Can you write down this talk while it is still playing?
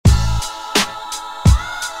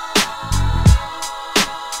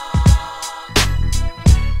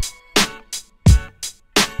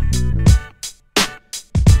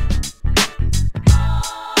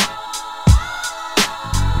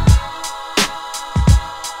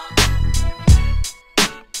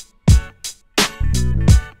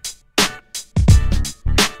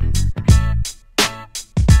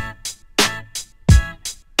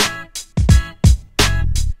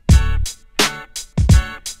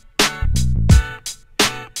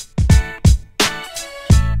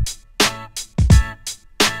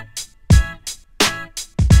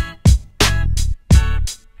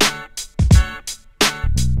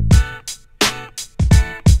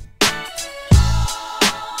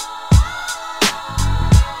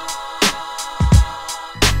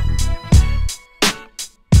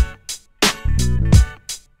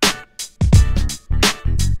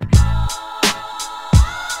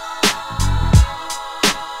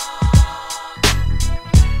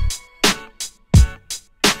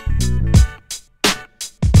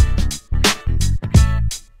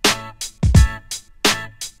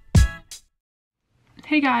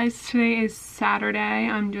Hey guys, today is Saturday.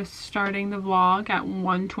 I'm just starting the vlog at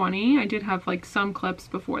 1:20. I did have like some clips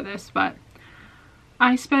before this, but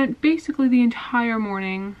I spent basically the entire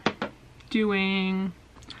morning doing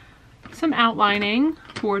some outlining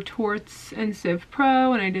for Torts and Civ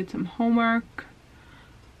Pro, and I did some homework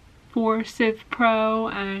for Civ Pro,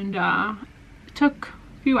 and it took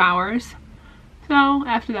a few hours. So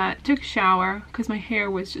after that, took a shower because my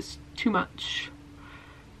hair was just too much.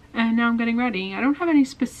 And now I'm getting ready. I don't have any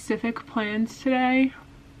specific plans today,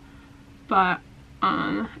 but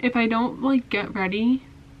if I don't like get ready,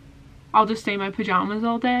 I'll just stay in my pajamas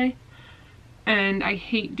all day, and I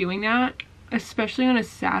hate doing that, especially on a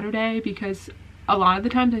Saturday, because a lot of the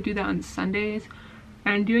times I do that on Sundays,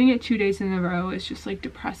 and doing it 2 days in a row is just like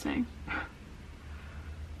depressing.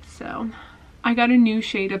 So I got a new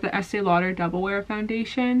shade of the Estee Lauder Double Wear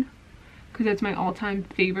foundation because it's my all-time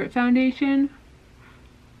favorite foundation.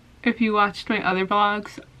 If you watched my other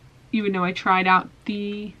vlogs, you would know I tried out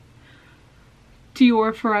the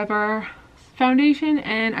Dior Forever foundation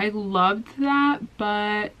and I loved that,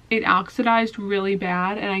 but it oxidized really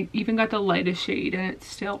bad, and I even got the lightest shade and it's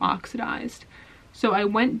still oxidized. So I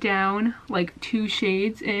went down like 2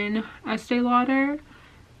 shades in Estee Lauder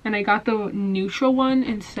and I got the neutral one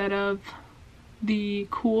instead of the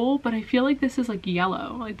cool, but I feel like this is like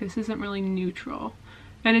yellow, like this isn't really neutral,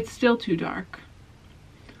 and it's still too dark.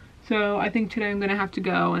 So I think today I'm gonna have to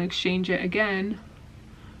go and exchange it again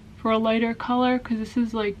for a lighter color because this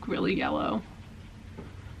is like really yellow.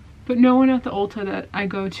 But no one at the Ulta that I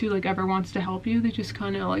go to like ever wants to help you. They just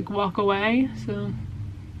kind of like walk away, so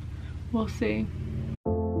we'll see.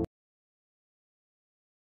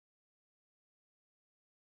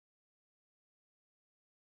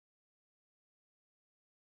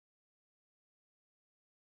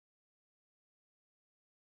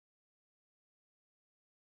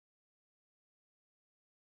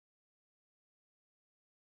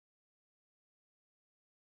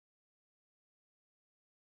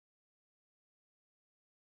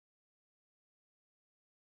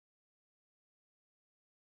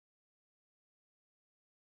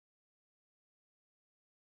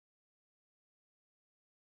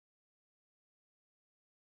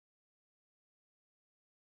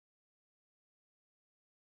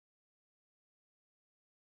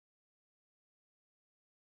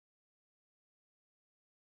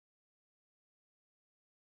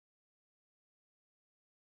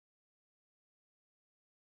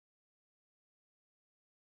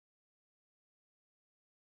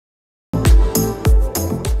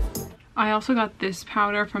 I also got this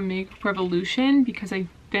powder from Makeup Revolution because I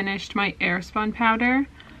finished my Airspun powder,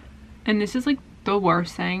 and this is like the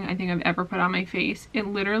worst thing I think I've ever put on my face. It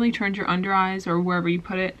literally turns your under eyes or wherever you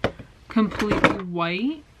put it completely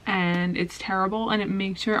white, and it's terrible, and it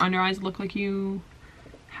makes your under eyes look like you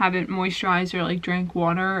haven't moisturized or like drank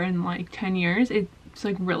water in like 10 years. It's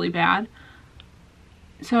like really bad.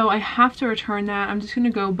 So I have to return that. I'm just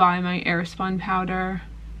gonna go buy my Airspun powder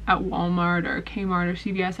at Walmart or Kmart or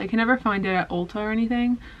CVS. I can never find it at Ulta or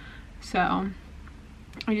anything, so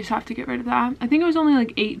I just have to get rid of that. I think it was only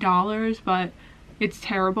like $8, but it's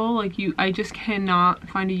terrible. Like I just cannot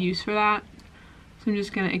find a use for that, so I'm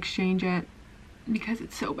just gonna exchange it because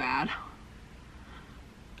it's so bad.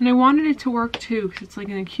 And I wanted it to work too because it's like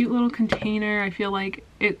in a cute little container. I feel like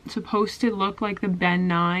it's supposed to look like the Ben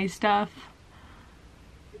Nye stuff.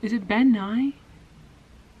 Is it Ben Nye?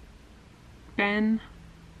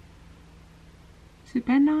 Is it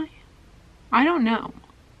Ben Nye? I don't know.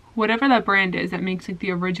 Whatever that brand is that makes like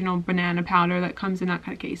the original banana powder that comes in that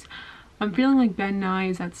kind of case. I'm feeling like Ben Nye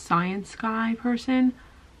is that science guy person,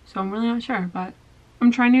 so I'm really not sure, but I'm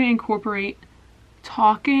trying to incorporate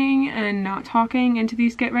talking and not talking into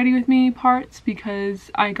these get ready with me parts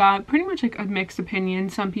because I got pretty much like a mixed opinion.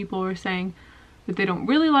 Some people were saying that they don't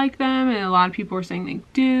really like them, and a lot of people were saying they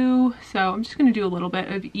do, so I'm just going to do a little bit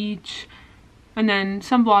of each. And then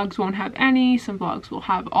some vlogs won't have any, some vlogs will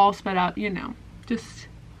have all sped up, you know, just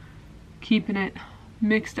keeping it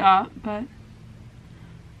mixed up. But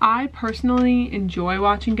I personally enjoy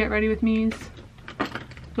watching Get Ready With Me's.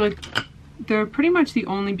 Like, they're pretty much the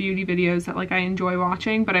only beauty videos that like I enjoy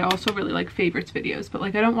watching, but I also really like favorites videos, but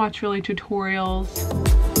like I don't watch really tutorials.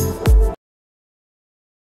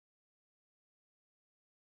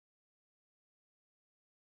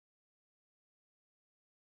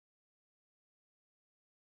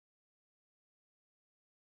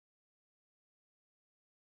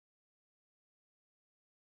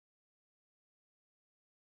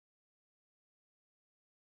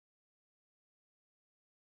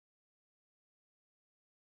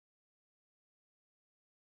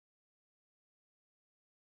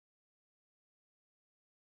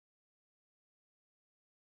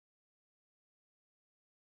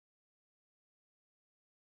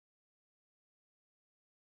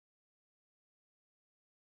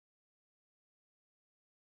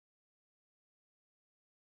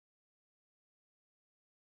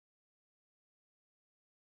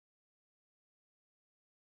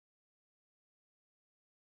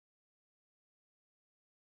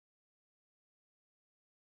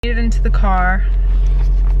 into the car.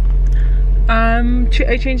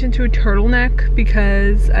 I changed into a turtleneck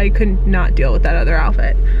because I could not deal with that other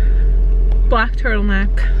outfit. Black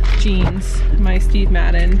turtleneck, jeans, my Steve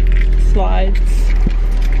Madden slides.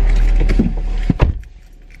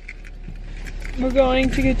 We're going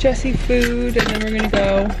to get Jesse food, and then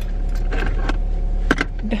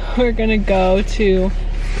we're gonna go to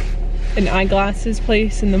an eyeglasses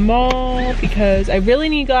place in the mall because I really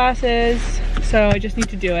need glasses, so I just need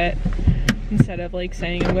to do it instead of like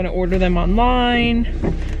saying I'm gonna order them online.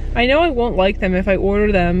 I know I won't like them if I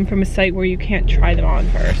order them from a site where you can't try them on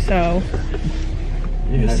first, so.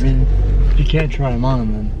 Yeah, I mean, if you can't try them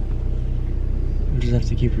on, then you just have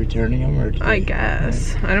to keep returning them, or I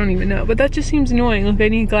guess. I don't even know, but that just seems annoying. Like, I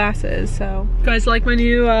need glasses, so. You guys like my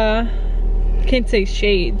new, can't say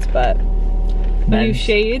shades, but my new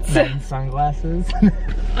shades. Men's sunglasses.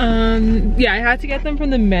 Yeah, I had to get them from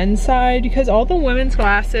the men's side because all the women's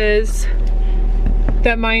glasses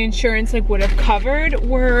that my insurance like would have covered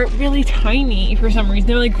were really tiny for some reason.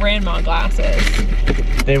 They were like grandma glasses.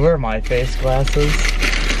 They were my face glasses.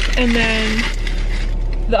 And then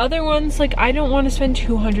the other ones, like, I don't want to spend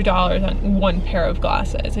 $200 on one pair of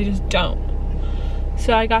glasses. I just don't.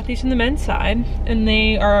 So I got these from the men's side, and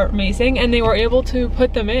they are amazing, and they were able to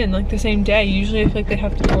put them in like the same day. Usually I feel like they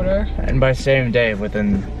have to order. And by same day,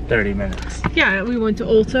 within 30 minutes. Yeah, we went to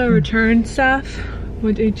Ulta, returned stuff,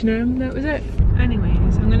 went to H&M, that was it.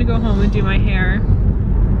 Anyways, I'm gonna go home and do my hair,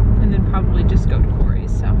 and then probably just go to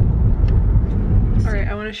Corey's, so. All right,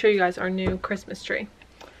 I wanna show you guys our new Christmas tree.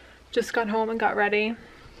 Just got home and got ready.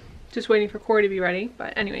 Just waiting for Corey to be ready,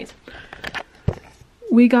 but anyways.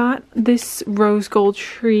 We got this rose gold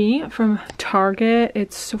tree from Target.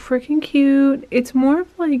 It's so freaking cute. It's more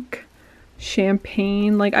of like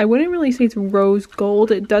champagne. Like, I wouldn't really say it's rose gold.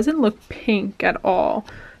 It doesn't look pink at all.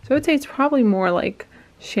 So I would say it's probably more like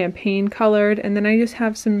champagne colored. And then I just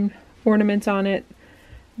have some ornaments on it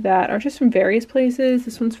that are just from various places.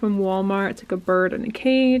 This one's from Walmart. It's like a bird in a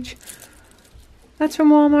cage. That's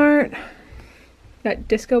from Walmart. That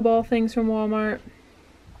disco ball thing's from Walmart.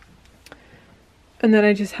 And then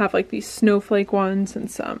I just have like these snowflake ones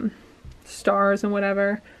and some stars and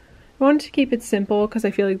whatever. I wanted to keep it simple because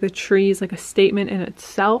I feel like the tree is like a statement in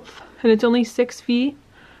itself. And it's only 6 feet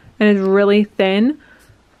and it's really thin.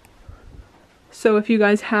 So if you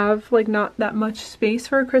guys have like not that much space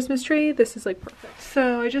for a Christmas tree, this is like perfect.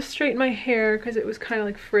 So I just straightened my hair because it was kind of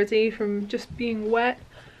like frizzy from just being wet.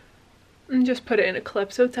 And just put it in a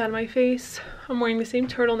clip so it's out of my face. I'm wearing the same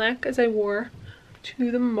turtleneck as I wore to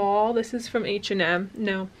the mall. This is from H&M.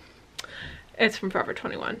 No, it's from Forever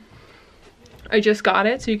 21. I just got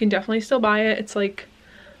it, so you can definitely still buy it. It's like,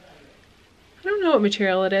 I don't know what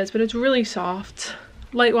material it is, but it's really soft.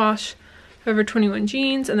 Light wash Forever 21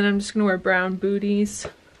 jeans, and then I'm just gonna wear brown booties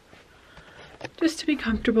just to be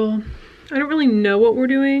comfortable. I don't really know what we're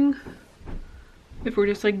doing. If we're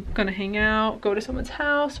just like gonna hang out, go to someone's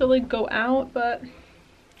house, or like go out, but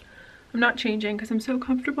I'm not changing because I'm so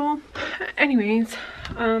comfortable. Anyways,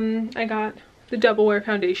 I got the Double Wear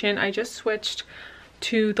foundation. I just switched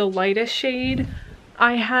to the lightest shade.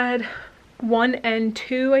 I had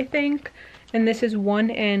 1N2, I think, and this is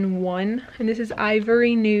 1N1, and this is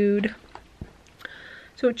Ivory Nude.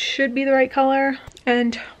 So it should be the right color.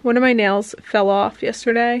 And one of my nails fell off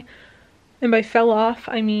yesterday. And by fell off,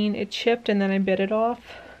 I mean it chipped and then I bit it off.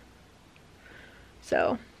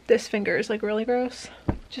 So this finger is like really gross.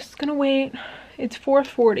 Just gonna wait. It's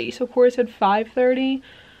 4:40, so Corey said 5:30.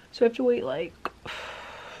 So I have to wait like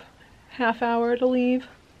half hour to leave.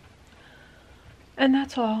 And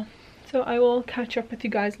that's all. So I will catch up with you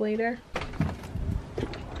guys later.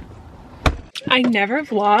 I never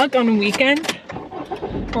vlog on a weekend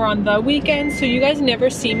or on the weekend, so you guys never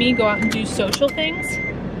see me go out and do social things.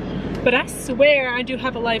 But I swear I do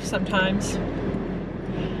have a life sometimes.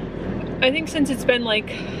 I think since it's been like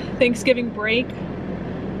Thanksgiving break,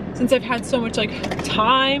 since I've had so much like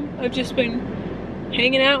time, I've just been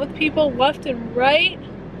hanging out with people left and right.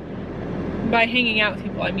 By hanging out with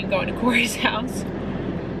people, I mean going to Corey's house.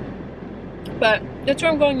 But that's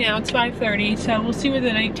where I'm going now. It's 5:30, so we'll see where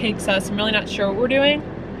the night takes us. I'm really not sure what we're doing,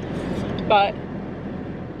 but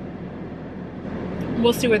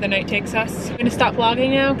we'll see where the night takes us. I'm gonna stop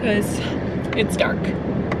vlogging now because it's dark.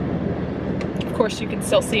 Of course, you can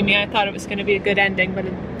still see me. I thought it was gonna be a good ending, but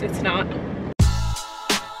it's not.